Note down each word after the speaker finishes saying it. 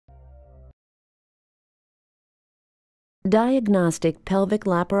Diagnostic pelvic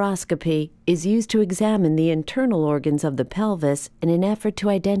laparoscopy is used to examine the internal organs of the pelvis in an effort to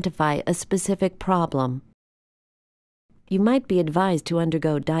identify a specific problem. You might be advised to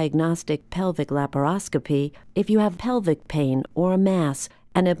undergo diagnostic pelvic laparoscopy if you have pelvic pain or a mass,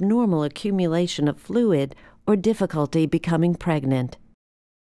 an abnormal accumulation of fluid, or difficulty becoming pregnant.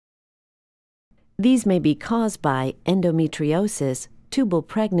 These may be caused by endometriosis, tubal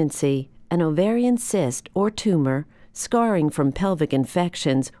pregnancy, an ovarian cyst or tumor, scarring from pelvic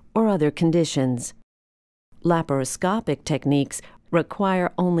infections, or other conditions. Laparoscopic techniques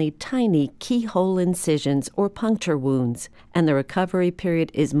require only tiny keyhole incisions or puncture wounds, and the recovery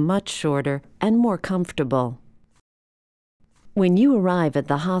period is much shorter and more comfortable. When you arrive at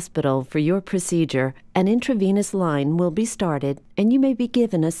the hospital for your procedure, an intravenous line will be started and you may be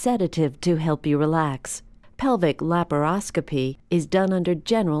given a sedative to help you relax. Pelvic laparoscopy is done under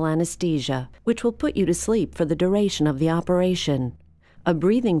general anesthesia, which will put you to sleep for the duration of the operation. A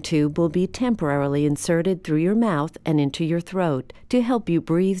breathing tube will be temporarily inserted through your mouth and into your throat to help you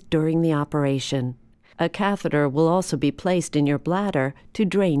breathe during the operation. A catheter will also be placed in your bladder to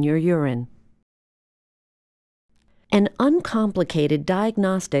drain your urine. An uncomplicated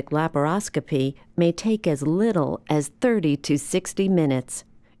diagnostic laparoscopy may take as little as 30 to 60 minutes.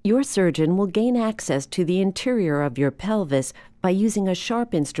 Your surgeon will gain access to the interior of your pelvis by using a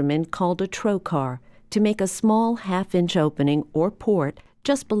sharp instrument called a trocar to make a small half-inch opening or port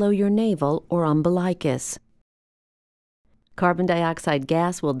just below your navel or umbilicus. Carbon dioxide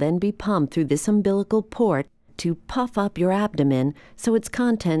gas will then be pumped through this umbilical port to puff up your abdomen so its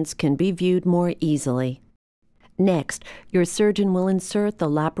contents can be viewed more easily. Next, your surgeon will insert the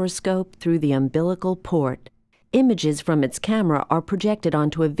laparoscope through the umbilical port. Images from its camera are projected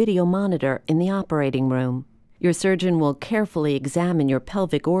onto a video monitor in the operating room. Your surgeon will carefully examine your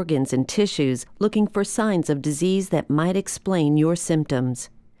pelvic organs and tissues, looking for signs of disease that might explain your symptoms.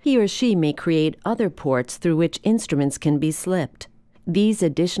 He or she may create other ports through which instruments can be slipped. These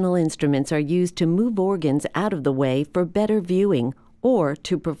additional instruments are used to move organs out of the way for better viewing or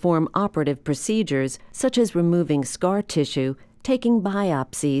to perform operative procedures such as removing scar tissue, taking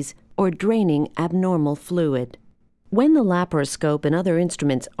biopsies, or draining abnormal fluid. When the laparoscope and other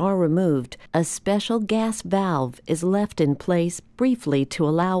instruments are removed, a special gas valve is left in place briefly to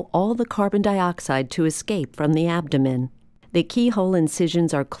allow all the carbon dioxide to escape from the abdomen. The keyhole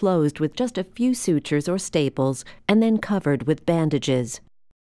incisions are closed with just a few sutures or staples and then covered with bandages.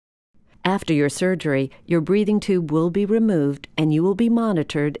 After your surgery, your breathing tube will be removed and you will be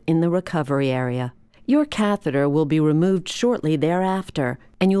monitored in the recovery area. Your catheter will be removed shortly thereafter,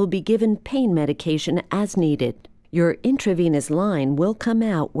 and you will be given pain medication as needed. Your intravenous line will come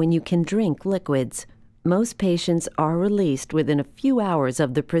out when you can drink liquids. Most patients are released within a few hours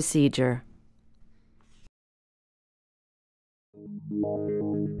of the procedure.